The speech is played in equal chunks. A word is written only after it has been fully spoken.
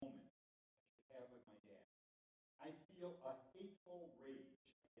feel a hateful rage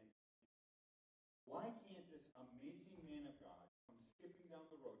against him. Why can't this amazing man of God come skipping down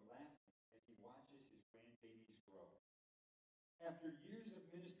the road laughing as he watches his grandbabies grow? After years of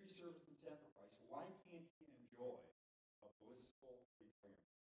ministry, service, and sacrifice, why can't he enjoy a blissful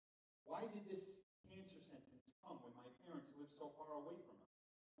retirement? Why did this cancer sentence come when my parents lived so far away from us?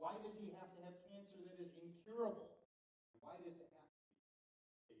 Why does he have to have cancer that is incurable? Why does it have to be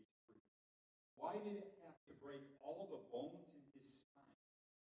stage 3? Why did it have to break all the bones in his spine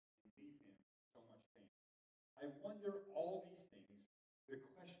and leave him so much pain? I wonder all these things. The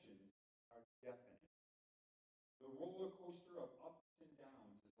questions are definite. The roller coaster of ups and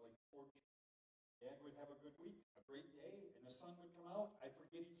downs is like torture. Dad would have a good week, a great day, and the sun would come out. I'd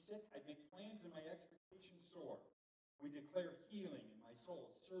forget he's sick. I'd make plans and my expectations soar. We declare healing and my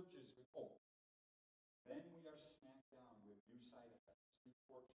soul surges with hope. Then we are smacked down with new side effects, new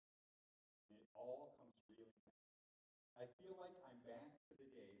torture, and it all comes reeling back. I feel like I'm back to the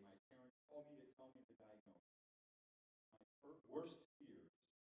day my parents called me to tell me the diagnosis. My worst fears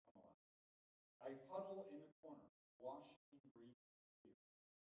come alive. I huddle in the corner, washed in grief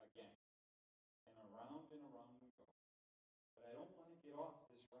again. And around we go. But I don't want to get off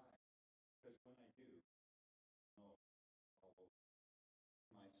this ride, because when I do, no, all over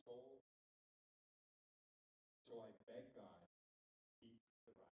my soul. So I beg God, keep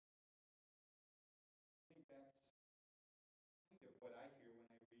the ride. I think that's kind of what I hear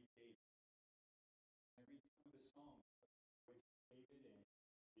when I read David. I read some of the songs, which David and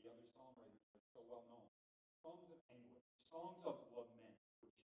the other songwriters are so well known. Songs of anguish, songs of lament,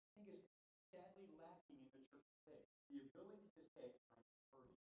 which I think is sadly lacking in the church today. The ability to say, I'm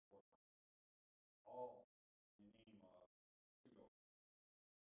hurting for all in the name of to go.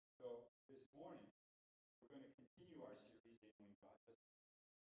 So this morning, we're going to continue our series in When God Does.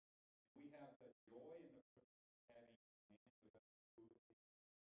 We have the joy and the privilege of having a man with us who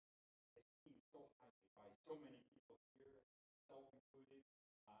is seen so highly by so many people here, self included.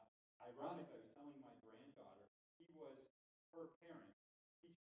 Ironically, I was telling my granddaughter, he was her parent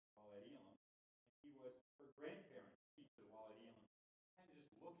teacher while at Elam, and he was her grandparent teacher while at Elam. Kind of just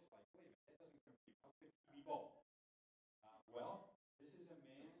looks like, wait a minute, that doesn't compute. How could he be both? Well, this is a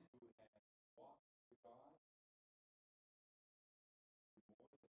man who has walked with God more than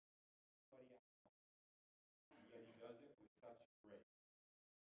anybody else, and yet he does it with such grace,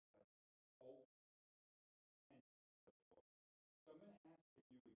 such hope, and so I'm going to ask if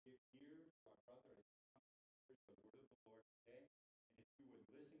you would give ear to our brother as he comes to the word of the Lord today, and if you would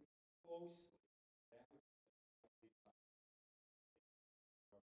listen closely, that would be the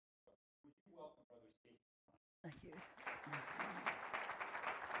would you welcome Brother Stacy? Thank you.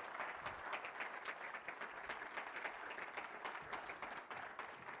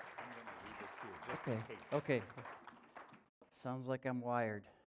 Okay. Sounds like I'm wired.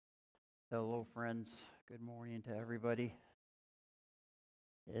 Hello, friends. Good morning to everybody.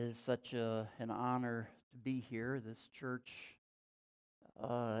 It is such an honor to be here. This church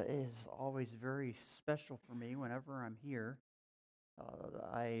is always very special for me whenever I'm here.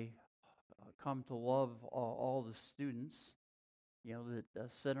 I come to love all the students,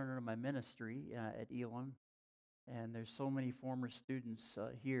 that sit under my ministry at Elam. And there's so many former students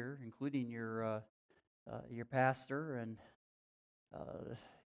here, including your pastor and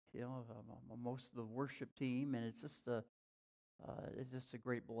most of the worship team, and it's just a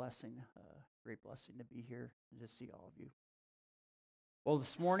great blessing to be here and to see all of you. Well,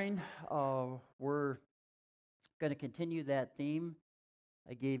 this morning we're going to continue that theme.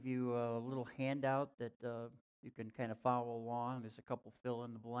 I gave you a little handout that you can kind of follow along. There's a couple fill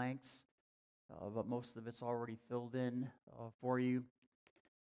in the blanks, but most of it's already filled in for you.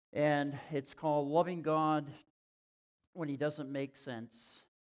 And it's called Loving God When He Doesn't Make Sense,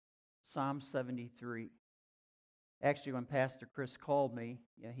 Psalm 73. Actually, when Pastor Chris called me,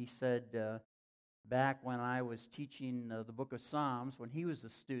 he said back when I was teaching the book of Psalms, when he was a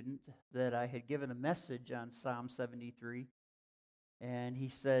student, that I had given a message on Psalm 73. And he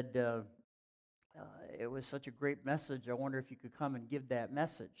said, it was such a great message, I wonder if you could come and give that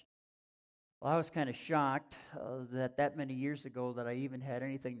message. Well, I was kind of shocked that many years ago that I even had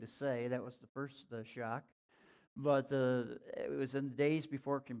anything to say. That was the first shock. But it was in the days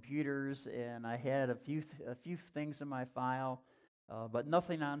before computers, and I had a few things in my file, but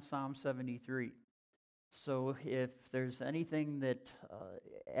nothing on Psalm 73. So if there's anything that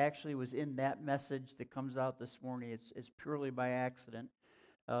actually was in that message that comes out this morning, it's purely by accident.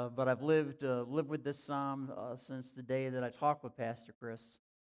 But I've lived with this psalm since the day that I talked with Pastor Chris,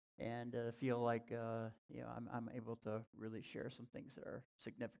 and feel like I'm able to really share some things that are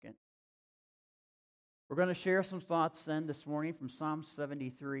significant. We're going to share some thoughts then this morning from Psalm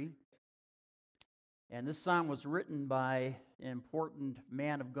 73. And this psalm was written by an important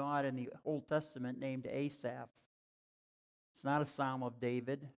man of God in the Old Testament named Asaph. It's not a psalm of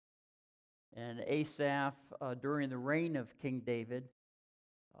David. And Asaph, during the reign of King David,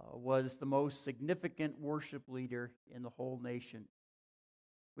 was the most significant worship leader in the whole nation.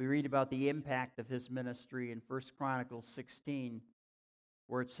 We read about the impact of his ministry in 1 Chronicles 16,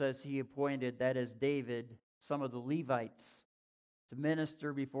 where it says he appointed, that is David, some of the Levites to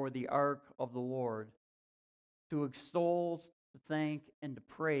minister before the ark of the Lord, to extol, to thank, and to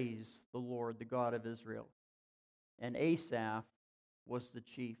praise the Lord, the God of Israel. And Asaph was the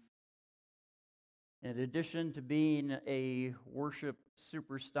chief. In addition to being a worship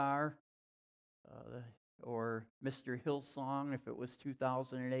superstar, or Mr. Hillsong if it was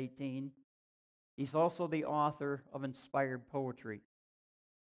 2018, he's also the author of inspired poetry.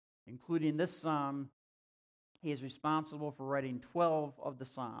 Including this psalm, he is responsible for writing 12 of the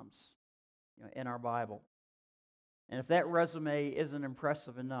psalms in our Bible. And if that resume isn't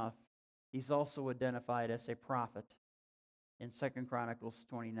impressive enough, he's also identified as a prophet in 2 Chronicles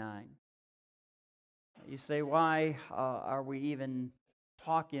 29. You say, why are we even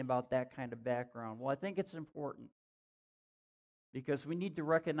talking about that kind of background? Well, I think it's important because we need to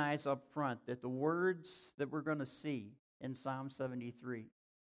recognize up front that the words that we're going to see in Psalm 73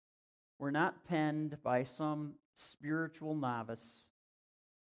 were not penned by some spiritual novice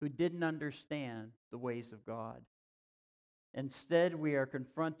who didn't understand the ways of God. Instead, we are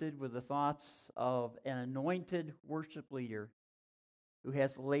confronted with the thoughts of an anointed worship leader who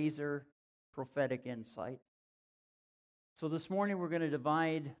has laser prophetic insight. So this morning we're going to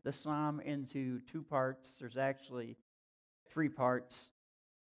divide the psalm into two parts. There's actually three parts,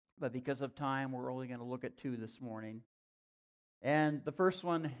 but because of time, we're only going to look at two this morning. And the first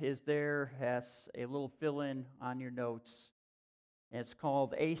one is there, has a little fill-in on your notes. And it's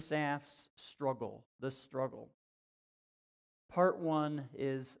called Asaph's Struggle, the Struggle. Part one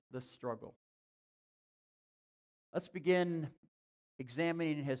is the struggle. Let's begin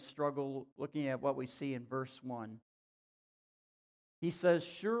examining his struggle, looking at what we see in verse 1. He says,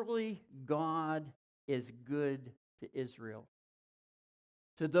 "Surely God is good to Israel,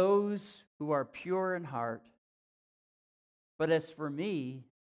 to those who are pure in heart. But as for me,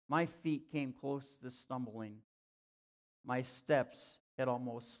 my feet came close to stumbling. My steps had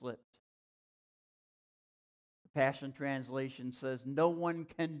almost slipped." The Passion Translation says, "No one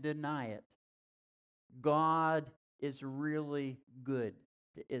can deny it. God is really good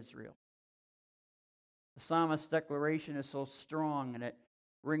to Israel." The psalmist's declaration is so strong and it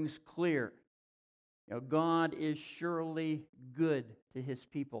rings clear. God is surely good to his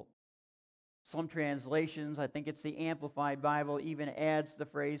people. Some translations, I think it's the Amplified Bible, even adds the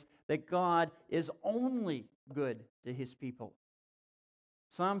phrase that God is only good to his people.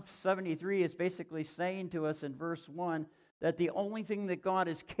 Psalm 73 is basically saying to us in verse 1 that the only thing that God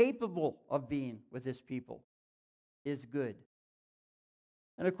is capable of being with his people is good.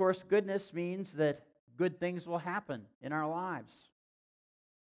 And of course, goodness means that good things will happen in our lives.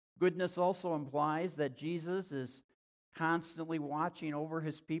 Goodness also implies that Jesus is constantly watching over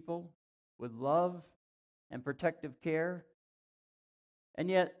his people with love and protective care. And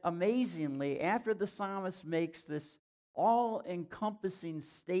yet, amazingly, after the psalmist makes this all-encompassing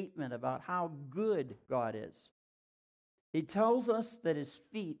statement about how good God is, he tells us that his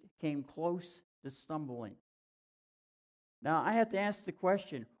feet came close to stumbling. Now, I have to ask the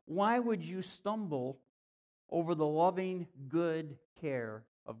question, why would you stumble over the loving, good care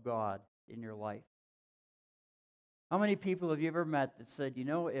of God in your life? How many people have you ever met that said,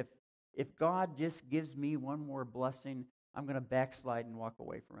 if God just gives me one more blessing, I'm going to backslide and walk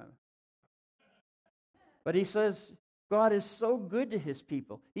away from him? But he says, God is so good to his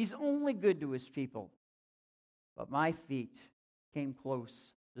people. He's only good to his people. But my feet came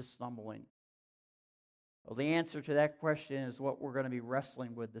close to stumbling. Well, the answer to that question is what we're going to be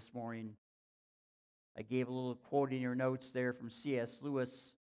wrestling with this morning. I gave a little quote in your notes there from C.S.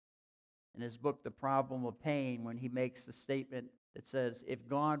 Lewis in his book, The Problem of Pain, when he makes the statement that says, if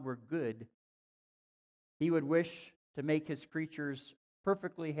God were good, he would wish to make his creatures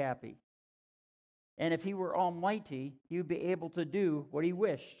perfectly happy. And if he were almighty, he would be able to do what he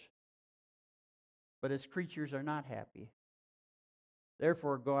wished. But his creatures are not happy.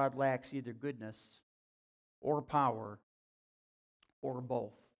 Therefore, God lacks either goodness or power or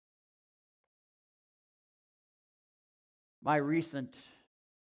both. My recent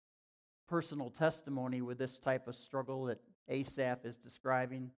personal testimony with this type of struggle that Asaph is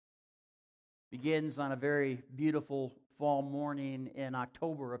describing begins on a very beautiful fall morning in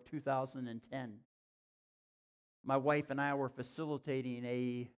October of 2010. my wife and I were facilitating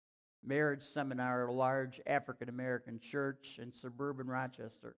a marriage seminar at a large African American church in suburban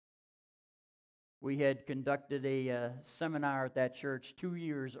Rochester. We had conducted a seminar at that church 2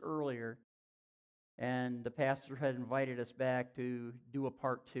 years earlier, and the pastor had invited us back to do a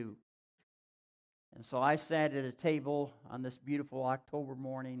part 2. And so I sat at a table on this beautiful October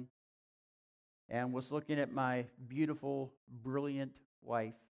morning and was looking at my beautiful, brilliant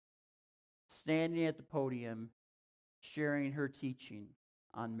wife standing at the podium sharing her teaching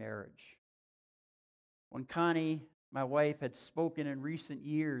on marriage. When Connie, my wife, had spoken in recent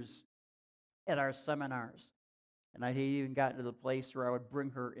years at our seminars, and I had even gotten to the place where I would bring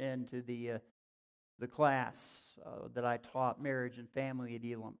her into the class that I taught, Marriage and Family at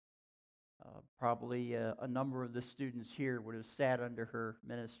Elam. Probably a number of the students here would have sat under her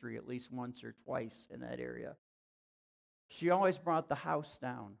ministry at least once or twice in that area. She always brought the house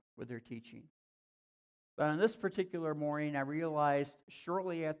down with her teaching. But on this particular morning, I realized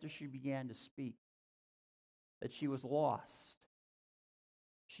shortly after she began to speak that she was lost.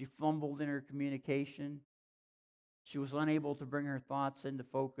 She fumbled in her communication. She was unable to bring her thoughts into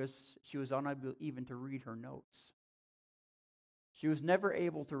focus. She was unable even to read her notes. She was never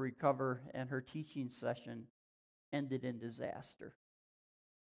able to recover, and her teaching session ended in disaster.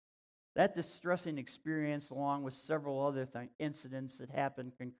 That distressing experience, along with several other incidents that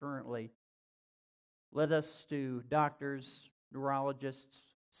happened concurrently, led us to doctors, neurologists,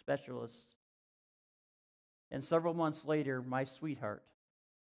 specialists. And several months later, my sweetheart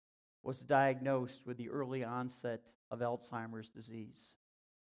was diagnosed with the early onset of Alzheimer's disease.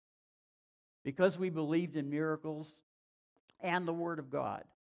 Because we believed in miracles and the Word of God,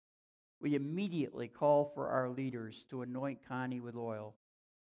 we immediately called for our leaders to anoint Connie with oil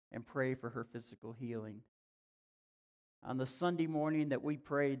and pray for her physical healing. On the Sunday morning that we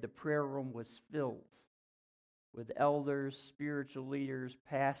prayed, the prayer room was filled with elders, spiritual leaders,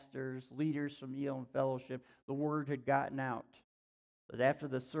 pastors, leaders from Elam Fellowship. The word had gotten out that after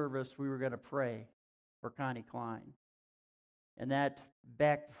the service we were going to pray for Connie Klein. And that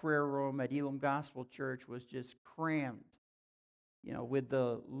back prayer room at Elam Gospel Church was just crammed, with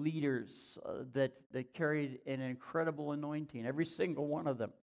the leaders that carried an incredible anointing, every single one of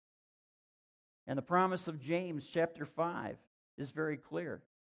them. And the promise of James chapter 5 is very clear.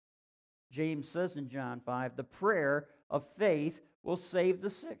 James says in John 5, the prayer of faith will save the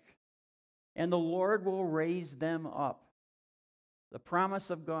sick, and the Lord will raise them up. The promise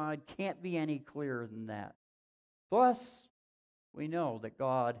of God can't be any clearer than that. Plus, we know that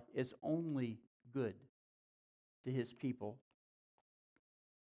God is only good to his people.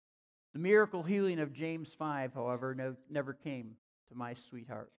 The miracle healing of James 5, however, never came to my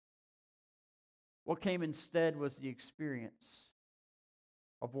sweetheart. What came instead was the experience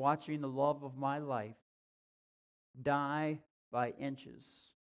of watching the love of my life die by inches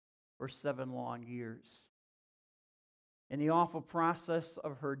for 7 long years. In the awful process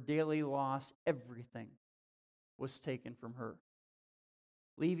of her daily loss, everything was taken from her,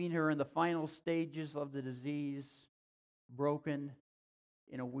 leaving her in the final stages of the disease, broken,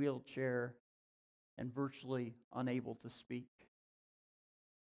 in a wheelchair, and virtually unable to speak.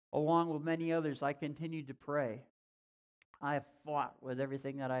 Along with many others, I continued to pray. I have fought with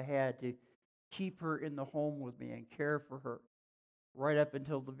everything that I had to keep her in the home with me and care for her right up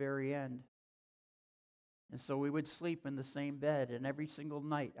until the very end. And so we would sleep in the same bed, and every single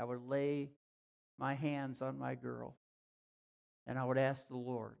night I would lay my hands on my girl, and I would ask the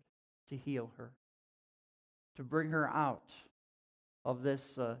Lord to heal her, to bring her out of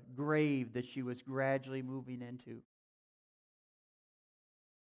this grave that she was gradually moving into.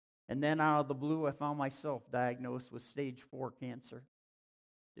 And then out of the blue, I found myself diagnosed with stage 4 cancer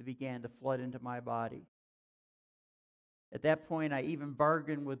that began to flood into my body. At that point, I even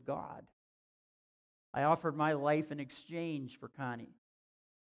bargained with God. I offered my life in exchange for Connie.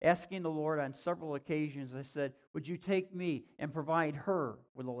 Asking the Lord on several occasions, I said, would you take me and provide her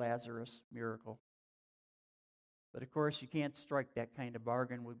with a Lazarus miracle? But of course, you can't strike that kind of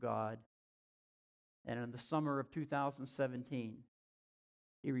bargain with God. And in the summer of 2017,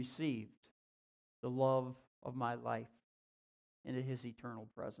 he received the love of my life into his eternal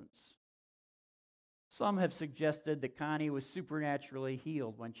presence. Some have suggested that Connie was supernaturally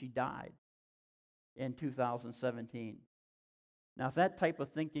healed when she died in 2017. Now, if that type of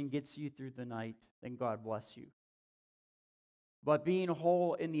thinking gets you through the night, then God bless you. But being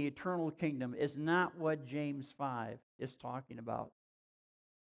whole in the eternal kingdom is not what James 5 is talking about.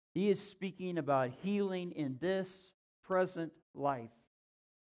 He is speaking about healing in this present life.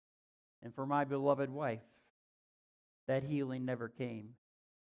 And for my beloved wife, that healing never came.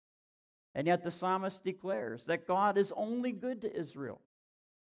 And yet the psalmist declares that God is only good to Israel.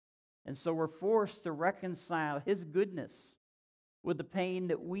 And so we're forced to reconcile his goodness with the pain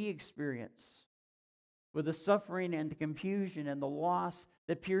that we experience, with the suffering and the confusion and the loss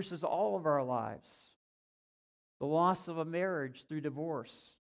that pierces all of our lives. The loss of a marriage through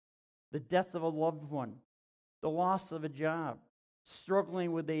divorce, the death of a loved one, the loss of a job,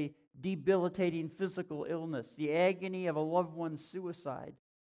 struggling with a debilitating physical illness, the agony of a loved one's suicide,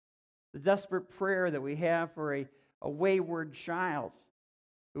 the desperate prayer that we have for a wayward child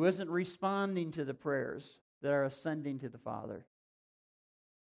who isn't responding to the prayers that are ascending to the Father.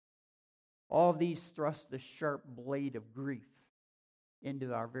 All of these thrust the sharp blade of grief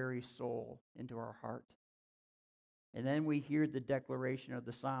into our very soul, into our heart. And then we hear the declaration of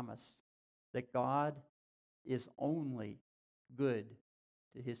the psalmist that God is only good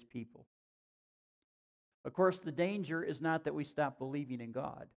to his people. Of course, the danger is not that we stop believing in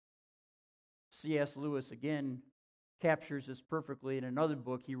God. C.S. Lewis, again, captures this perfectly in another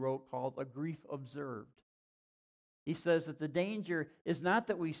book he wrote called A Grief Observed. He says that the danger is not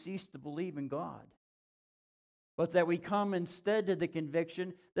that we cease to believe in God, but that we come instead to the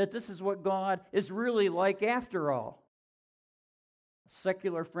conviction that this is what God is really like after all. A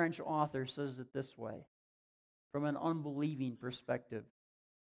secular French author says it this way, from an unbelieving perspective.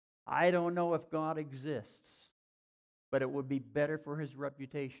 I don't know if God exists, but it would be better for his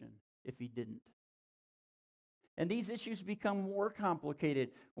reputation if he didn't. And these issues become more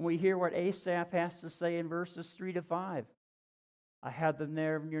complicated when we hear what Asaph has to say in verses 3 to 5. I had them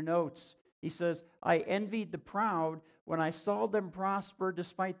there in your notes. He says, I envied the proud when I saw them prosper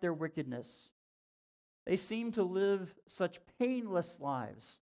despite their wickedness. They seem to live such painless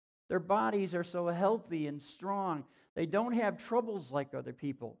lives. Their bodies are so healthy and strong. They don't have troubles like other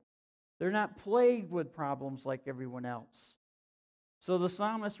people. They're not plagued with problems like everyone else. So the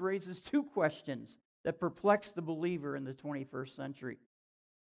psalmist raises two questions that perplex the believer in the 21st century.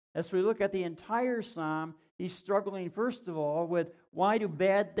 As we look at the entire psalm, he's struggling, first of all, with why do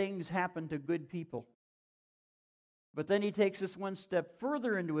bad things happen to good people? But then he takes us one step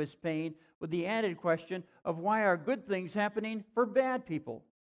further into his pain with the added question of why are good things happening for bad people?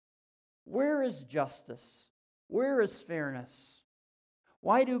 Where is justice? Where is fairness?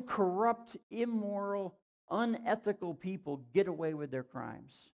 Why do corrupt, immoral, unethical people get away with their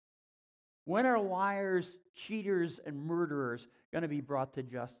crimes? When are liars, cheaters, and murderers going to be brought to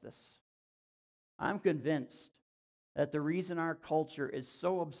justice? I'm convinced that the reason our culture is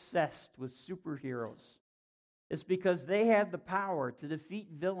so obsessed with superheroes is because they have the power to defeat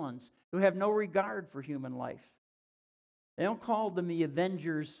villains who have no regard for human life. They don't call them the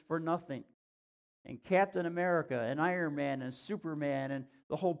Avengers for nothing. And Captain America and Iron Man and Superman and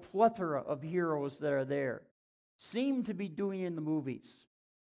the whole plethora of heroes that are there seem to be doing in the movies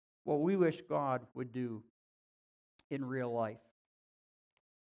what we wish God would do in real life.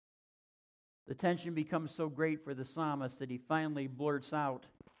 The tension becomes so great for the psalmist that he finally blurts out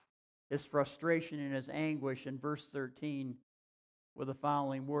his frustration and his anguish in verse 13 with the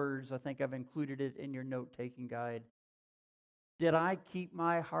following words. I think I've included it in your note-taking guide. Did I keep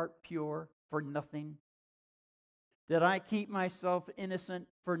my heart pure for nothing? Did I keep myself innocent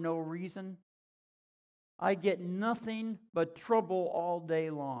for no reason? I get nothing but trouble all day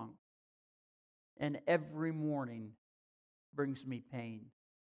long, and every morning brings me pain.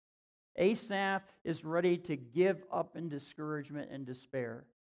 Asaph is ready to give up in discouragement and despair.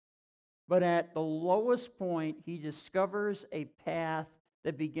 But at the lowest point, he discovers a path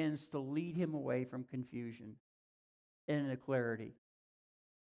that begins to lead him away from confusion and into clarity.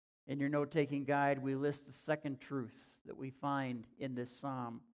 In your note-taking guide, we list the second truth that we find in this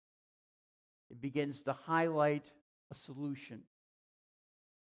psalm. It begins to highlight a solution.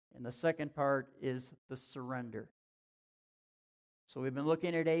 And the second part is the surrender. So we've been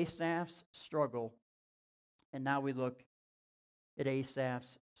looking at Asaph's struggle, and now we look at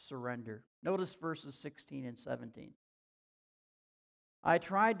Asaph's surrender. Notice verses 16 and 17. I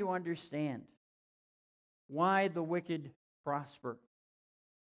tried to understand why the wicked prosper.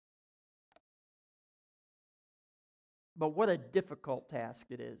 But what a difficult task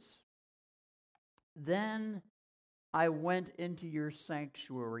it is. Then I went into your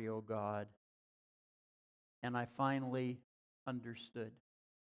sanctuary, O God, and I finally understood.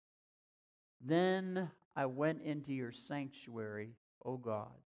 Then I went into your sanctuary, O God,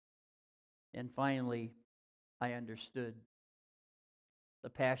 and finally I understood. The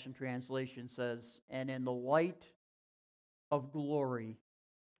Passion Translation says, and in the light of glory,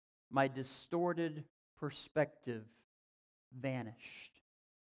 my distorted perspective vanished.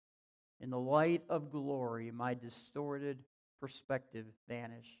 In the light of glory, my distorted perspective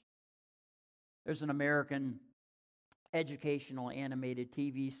vanished. There's an American educational animated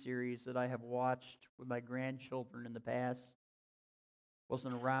TV series that I have watched with my grandchildren in the past.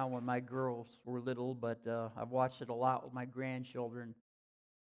 Wasn't around when my girls were little, but I've watched it a lot with my grandchildren.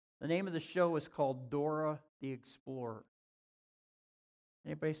 The name of the show is called Dora the Explorer.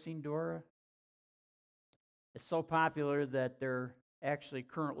 Anybody seen Dora? It's so popular that they're actually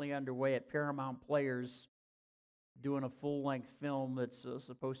currently underway at Paramount Players doing a full-length film that's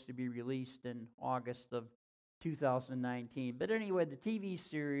supposed to be released in August of 2019. But anyway, the TV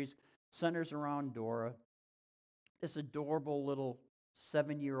series centers around Dora, this adorable little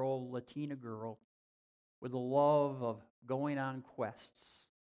 7-year-old Latina girl with a love of going on quests.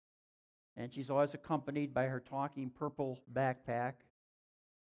 And she's always accompanied by her talking purple backpack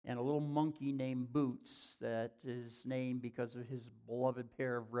and a little monkey named Boots that is named because of his beloved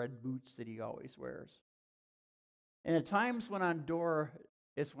pair of red boots that he always wears. And at times when Dora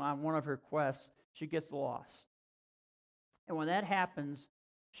is on one of her quests, she gets lost. And when that happens,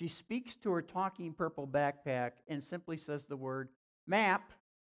 she speaks to her talking purple backpack and simply says the word, "Map."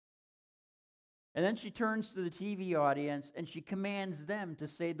 And then she turns to the TV audience and she commands them to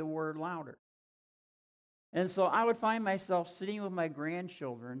say the word louder. And so I would find myself sitting with my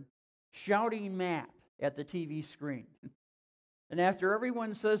grandchildren shouting "map" at the TV screen. And after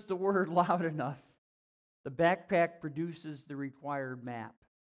everyone says the word loud enough, the backpack produces the required map,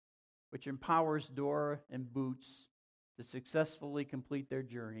 which empowers Dora and Boots to successfully complete their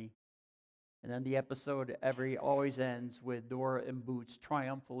journey. And then the episode always ends with Dora and Boots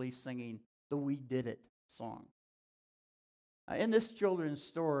triumphantly singing the "We Did It" song. In this children's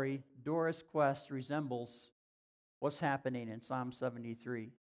story, Dora's quest resembles what's happening in Psalm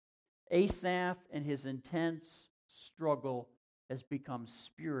 73. Asaph, in his intense struggle, has become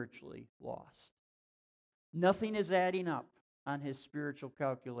spiritually lost. Nothing is adding up on his spiritual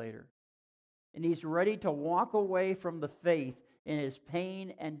calculator. And he's ready to walk away from the faith in his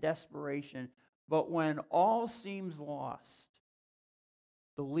pain and desperation. But when all seems lost,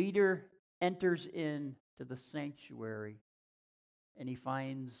 the leader enters into the sanctuary and he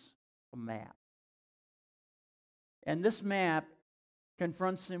finds a map. And this map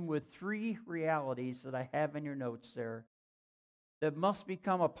confronts him with 3 realities that I have in your notes there that must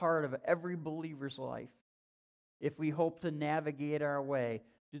become a part of every believer's life if we hope to navigate our way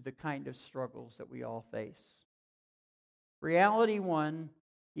through the kind of struggles that we all face. Reality 1,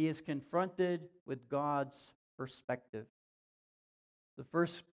 he is confronted with God's perspective. The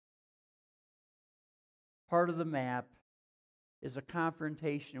first part of the map is a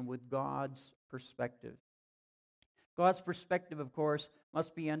confrontation with God's perspective. God's perspective, of course,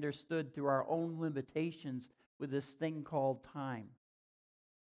 must be understood through our own limitations with this thing called time.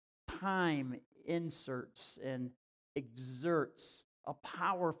 Time inserts and exerts a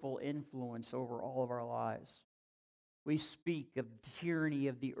powerful influence over all of our lives. We speak of tyranny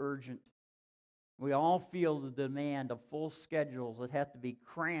of the urgent. We all feel the demand of full schedules that have to be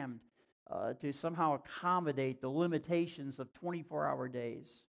crammed to somehow accommodate the limitations of 24-hour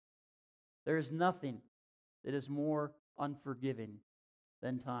days. There is nothing that is more unforgiving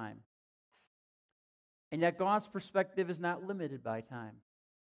than time. And yet God's perspective is not limited by time.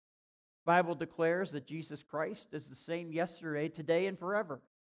 The Bible declares that Jesus Christ is the same yesterday, today, and forever.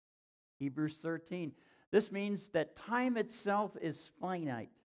 Hebrews 13. This means that time itself is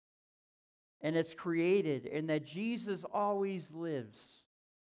finite, and it's created, and that Jesus always lives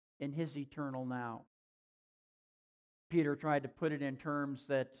in his eternal now. Peter tried to put it in terms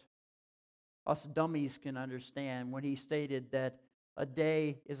that us dummies can understand when he stated that a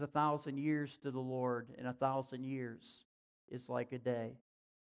day is 1,000 years to the Lord, and 1,000 years is like a day.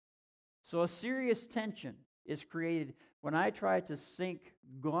 So a serious tension is created when I try to sync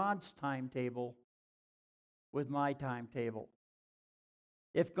God's timetable with my timetable.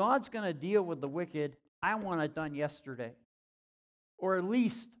 If God's going to deal with the wicked, I want it done yesterday, or at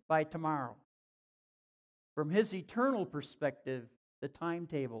least by tomorrow. From his eternal perspective, the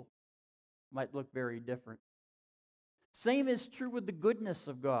timetable might look very different. Same is true with the goodness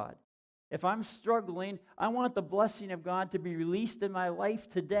of God. If I'm struggling, I want the blessing of God to be released in my life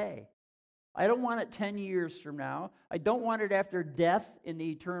today. I don't want it 10 years from now. I don't want it after death in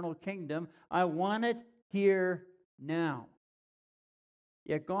the eternal kingdom. I want it here now.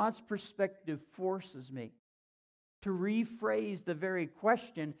 Yet God's perspective forces me to rephrase the very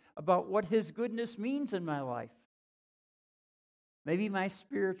question about what his goodness means in my life. Maybe my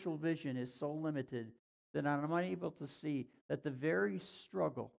spiritual vision is so limited that I'm unable to see that the very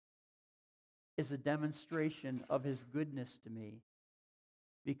struggle is a demonstration of his goodness to me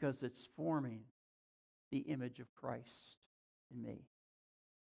because it's forming the image of Christ in me.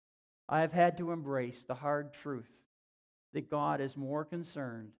 I have had to embrace the hard truth that God is more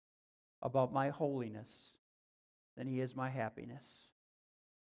concerned about my holiness than He is my happiness.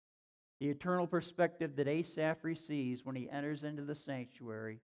 The eternal perspective that Asaph receives when he enters into the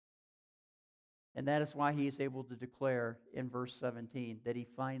sanctuary, and that is why he is able to declare in verse 17 that he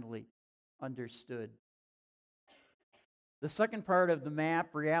finally understood. The second part of the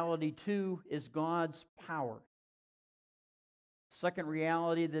map, reality 2, is God's power. Second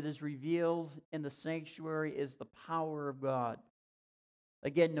reality that is revealed in the sanctuary is the power of God.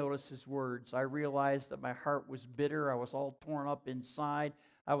 Again, notice his words. I realized that my heart was bitter. I was all torn up inside.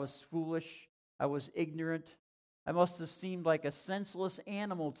 I was foolish. I was ignorant. I must have seemed like a senseless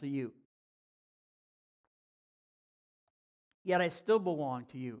animal to you. Yet I still belong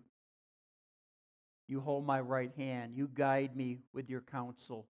to you. You hold my right hand. You guide me with your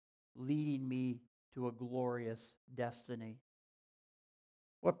counsel, leading me to a glorious destiny.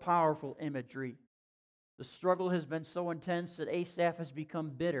 What powerful imagery. The struggle has been so intense that Asaph has become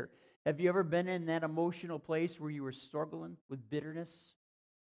bitter. Have you ever been in that emotional place where you were struggling with bitterness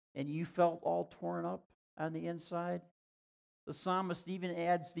and you felt all torn up on the inside? The psalmist even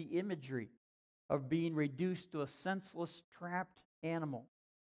adds the imagery of being reduced to a senseless, trapped animal.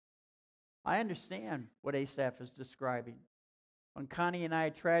 I understand what Asaph is describing. When Connie and I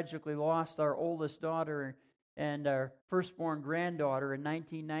tragically lost our oldest daughter and our firstborn granddaughter in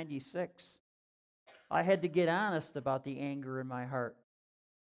 1996, I had to get honest about the anger in my heart.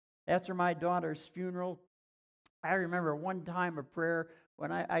 After my daughter's funeral, I remember one time of prayer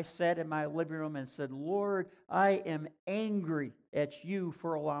when I sat in my living room and said, Lord, I am angry at you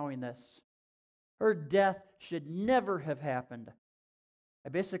for allowing this. Her death should never have happened. I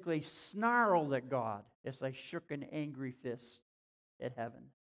basically snarled at God as I shook an angry fist at heaven.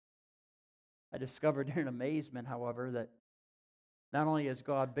 I discovered in amazement, however, that not only is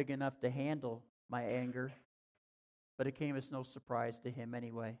God big enough to handle my anger, but it came as no surprise to him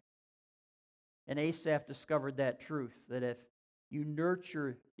anyway. And Asaph discovered that truth, that if you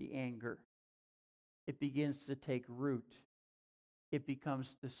nurture the anger, it begins to take root. It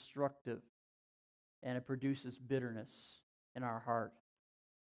becomes destructive, and it produces bitterness in our heart.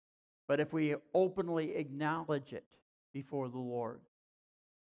 But if we openly acknowledge it before the Lord,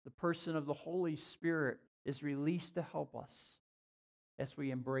 the person of the Holy Spirit is released to help us as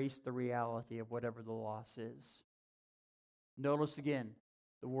we embrace the reality of whatever the loss is. Notice again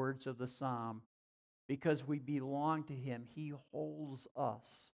the words of the psalm. Because we belong to him, he holds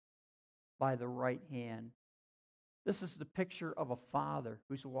us by the right hand. This is the picture of a father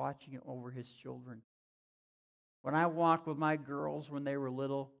who's watching over his children. When I walked with my girls when they were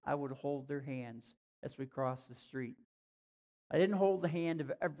little, I would hold their hands as we crossed the street. I didn't hold the hand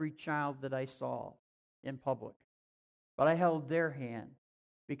of every child that I saw in public, but I held their hand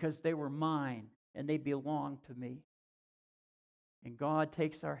because they were mine and they belonged to me. And God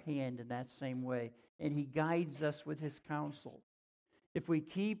takes our hand in that same way, and he guides us with his counsel. If we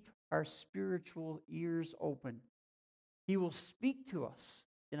keep our spiritual ears open, he will speak to us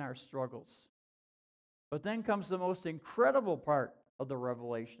in our struggles. But then comes the most incredible part of the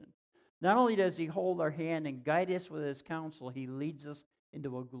revelation. Not only does he hold our hand and guide us with his counsel, he leads us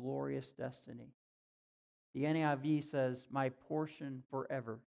into a glorious destiny. The NIV says, my portion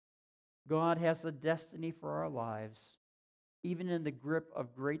forever. God has a destiny for our lives, even in the grip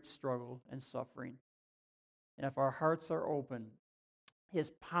of great struggle and suffering. And if our hearts are open,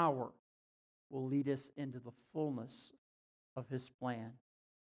 his power will lead us into the fullness of his plan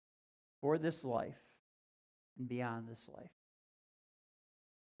for this life and beyond this life.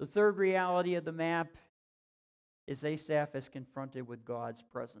 The third reality of the map is Asaph is confronted with God's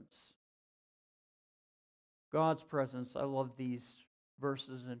presence. God's presence. I love these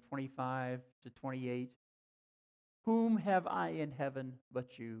verses in 25 to 28. Whom have I in heaven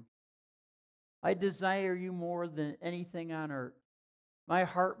but you? I desire you more than anything on earth. My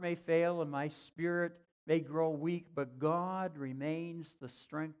heart may fail and my spirit may grow weak, but God remains the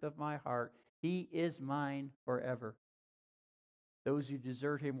strength of my heart. He is mine forever. Those who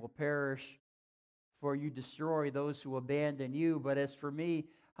desert him will perish, for you destroy those who abandon you. But as for me,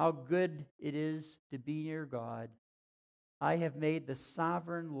 how good it is to be near God. I have made the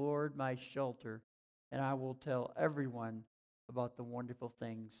sovereign Lord my shelter, and I will tell everyone about the wonderful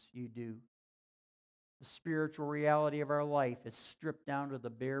things you do. The spiritual reality of our life is stripped down to the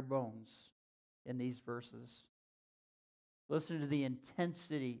bare bones in these verses. Listen to the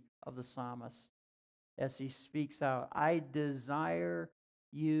intensity of the psalmist as he speaks out. I desire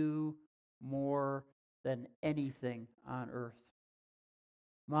you more than anything on earth.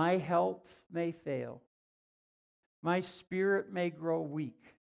 My health may fail. My spirit may grow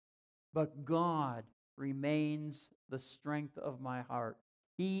weak. but God remains the strength of my heart.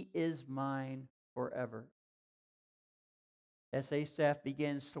 He is mine forever. As Asaph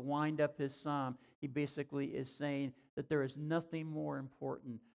begins to wind up his psalm, he basically is saying that there is nothing more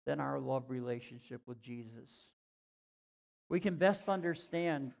important than our love relationship with Jesus. We can best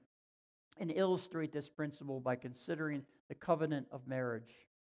understand and illustrate this principle by considering the covenant of marriage.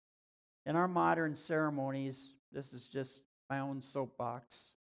 In our modern ceremonies, this is just my own soapbox,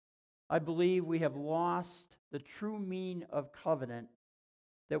 I believe we have lost the true meaning of covenant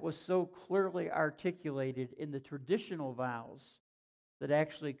that was so clearly articulated in the traditional vows that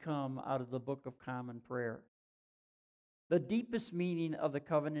actually come out of the Book of Common Prayer. The deepest meaning of the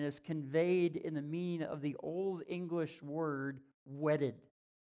covenant is conveyed in the meaning of the Old English word wedded.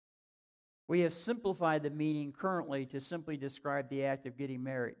 We have simplified the meaning currently to simply describe the act of getting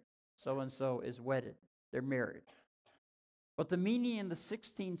married. So-and-so is wedded. They're married. But the meaning in the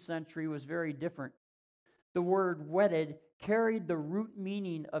 16th century was very different. The word wedded carried the root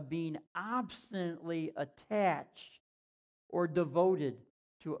meaning of being obstinately attached or devoted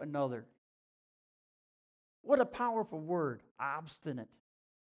to another. What a powerful word, obstinate.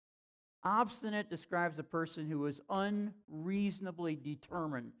 Obstinate describes a person who is unreasonably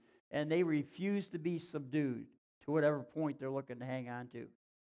determined and they refuse to be subdued to whatever point they're looking to hang on to.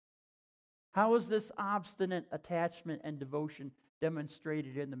 How is this obstinate attachment and devotion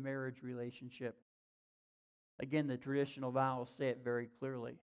demonstrated in the marriage relationship? Again, the traditional vows say it very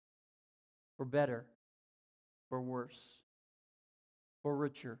clearly. For better, for worse, for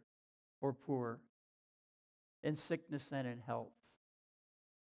richer, for poorer, in sickness and in health,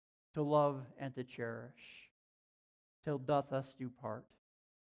 to love and to cherish, till death us do part.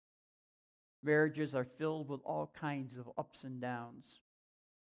 Marriages are filled with all kinds of ups and downs.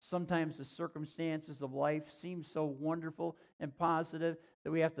 Sometimes the circumstances of life seem so wonderful and positive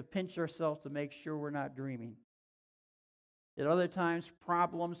that we have to pinch ourselves to make sure we're not dreaming. At other times,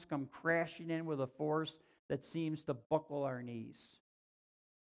 problems come crashing in with a force that seems to buckle our knees.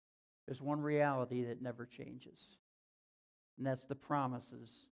 There's one reality that never changes, and that's the promises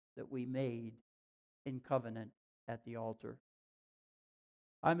that we made in covenant at the altar.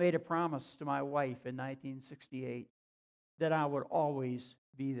 I made a promise to my wife in 1968 that I would always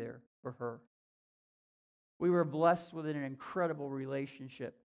be there for her. We were blessed with an incredible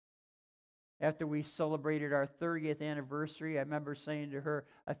relationship. After we celebrated our 30th anniversary, I remember saying to her,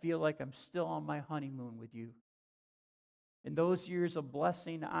 I feel like I'm still on my honeymoon with you. In those years of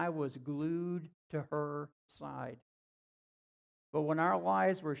blessing, I was glued to her side. But when our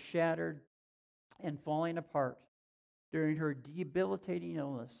lives were shattered and falling apart during her debilitating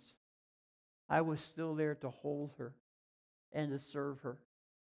illness, I was still there to hold her and to serve her.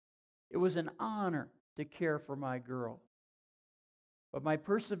 It was an honor to care for my girl. But my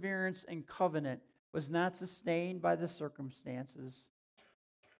perseverance and covenant was not sustained by the circumstances.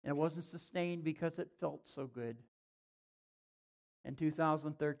 And it wasn't sustained because it felt so good. In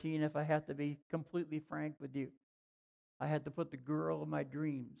 2013, if I have to be completely frank with you, I had to put the girl of my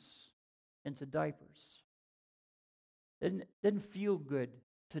dreams into diapers. It didn't feel good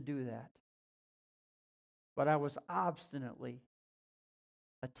to do that. But I was obstinately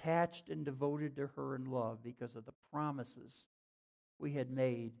attached and devoted to her in love because of the promises we had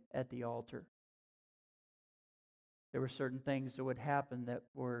made at the altar. There were certain things that would happen that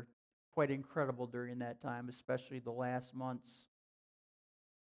were quite incredible during that time, especially the last months.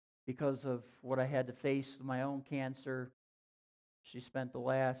 Because of what I had to face with my own cancer, she spent the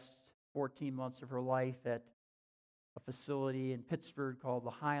last 14 months of her life at a facility in Pittsburgh called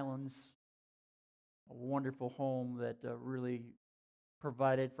the Highlands, a wonderful home that really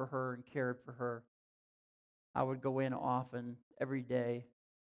provided for her and cared for her. I would go in often, every day,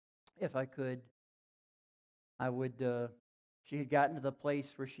 if I could. She had gotten to the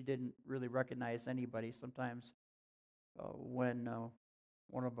place where she didn't really recognize anybody. Sometimes when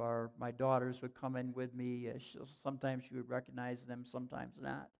one of my daughters would come in with me, sometimes she would recognize them, sometimes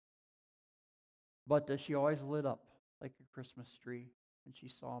not. But she always lit up like a Christmas tree when she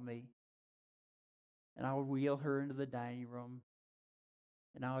saw me. And I would wheel her into the dining room,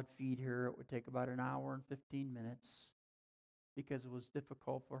 and I would feed her. It would take about an hour and 15 minutes because it was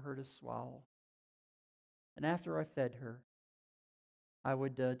difficult for her to swallow. And after I fed her, I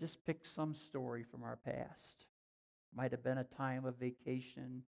would just pick some story from our past. Might have been a time of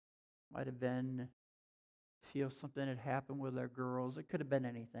vacation. Might have been, something had happened with our girls. It could have been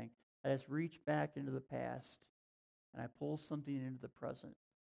anything. I just reached back into the past, and I pulled something into the present.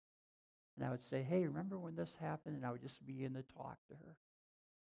 And I would say, hey, remember when this happened? And I would just begin to talk to her.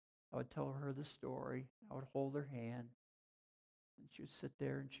 I would tell her the story. I would hold her hand. And she would sit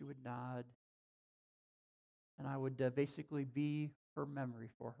there and she would nod. And I would basically be her memory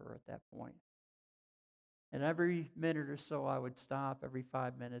for her at that point. And every minute or so, I would stop, every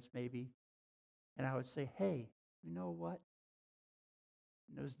 5 minutes maybe, and I would say, hey, you know what?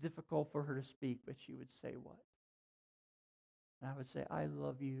 And it was difficult for her to speak, but she would say what? And I would say, I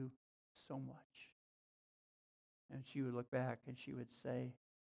love you so much. And she would look back and she would say,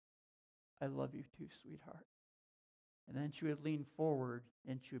 I love you too, sweetheart. And then she would lean forward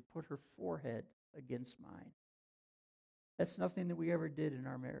and she would put her forehead against mine. That's nothing that we ever did in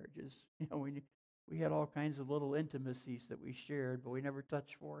our marriages. You know, we had all kinds of little intimacies that we shared, but we never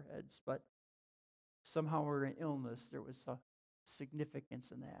touched foreheads. But somehow or in illness, there was a significance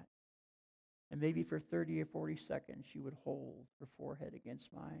in that. And maybe for 30 or 40 seconds, she would hold her forehead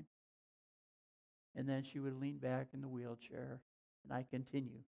against mine. And then she would lean back in the wheelchair, and I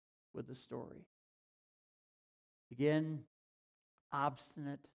continue with the story. Again,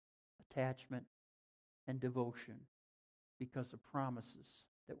 obstinate attachment and devotion because of promises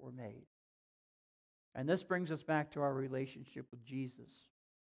that were made. And this brings us back to our relationship with Jesus.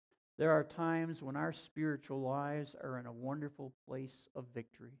 There are times when our spiritual lives are in a wonderful place of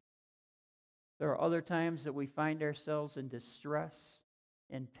victory. There are other times that we find ourselves in distress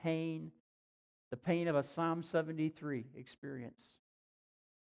and pain, the pain of a Psalm 73 experience.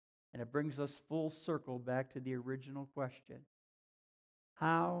 And it brings us full circle back to the original question.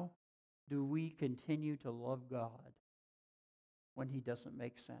 How do we continue to love God when He doesn't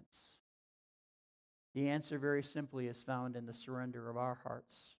make sense? The answer very simply is found in the surrender of our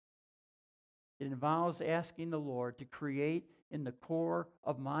hearts. It involves asking the Lord to create in the core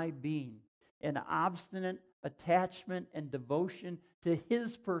of my being an obstinate attachment and devotion to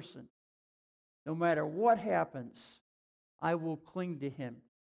His person. No matter what happens, I will cling to Him,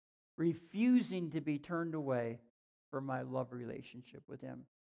 refusing to be turned away from my love relationship with Him.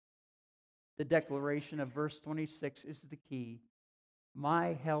 The declaration of verse 26 is the key.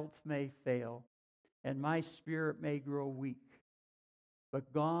 My health may fail, and my spirit may grow weak,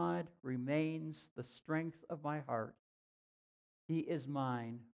 but God remains the strength of my heart. He is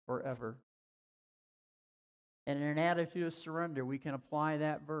mine forever. And in an attitude of surrender, we can apply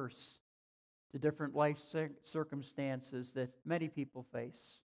that verse to different life circumstances that many people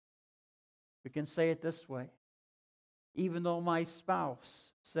face. We can say it this way. Even though my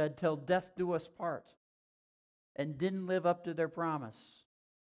spouse said, till death do us part, and didn't live up to their promise,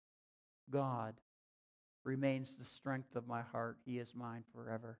 God remains the strength of my heart. He is mine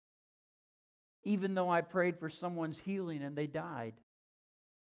forever. Even though I prayed for someone's healing and they died,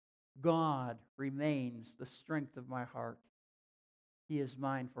 God remains the strength of my heart. He is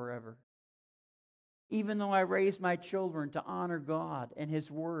mine forever. Even though I raised my children to honor God and His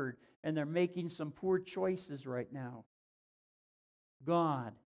Word, and they're making some poor choices right now,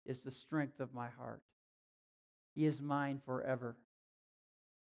 God is the strength of my heart. He is mine forever.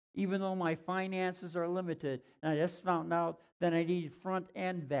 Even though my finances are limited, and I just found out that I need front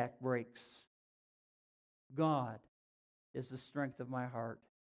and back brakes, God is the strength of my heart.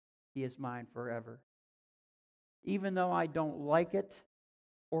 He is mine forever. Even though I don't like it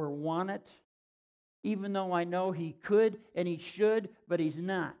or want it, even though I know He could and He should, but He's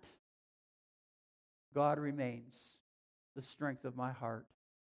not, God remains the strength of my heart.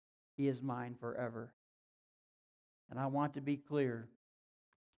 He is mine forever. And I want to be clear.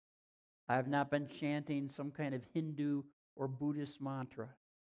 I have not been chanting some kind of Hindu or Buddhist mantra.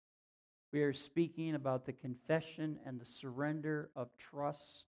 We are speaking about the confession and the surrender of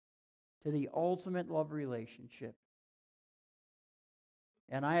trust to the ultimate love relationship.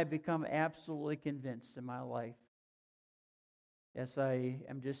 And I have become absolutely convinced in my life, as I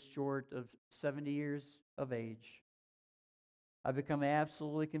am just short of 70 years of age, I've become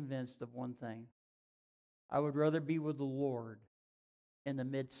absolutely convinced of one thing. I would rather be with the Lord in the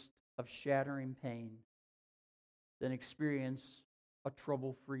midst of shattering pain than experience a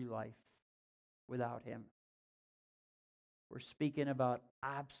trouble-free life without Him. We're speaking about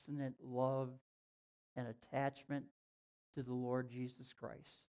obstinate love and attachment to the Lord Jesus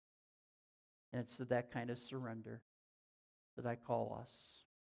Christ. And it's to that kind of surrender that I call us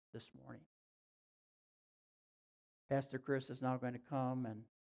this morning. Pastor Chris is now going to come and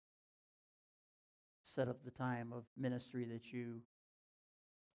set up the time of ministry that you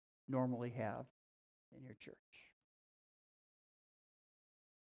normally have in your church.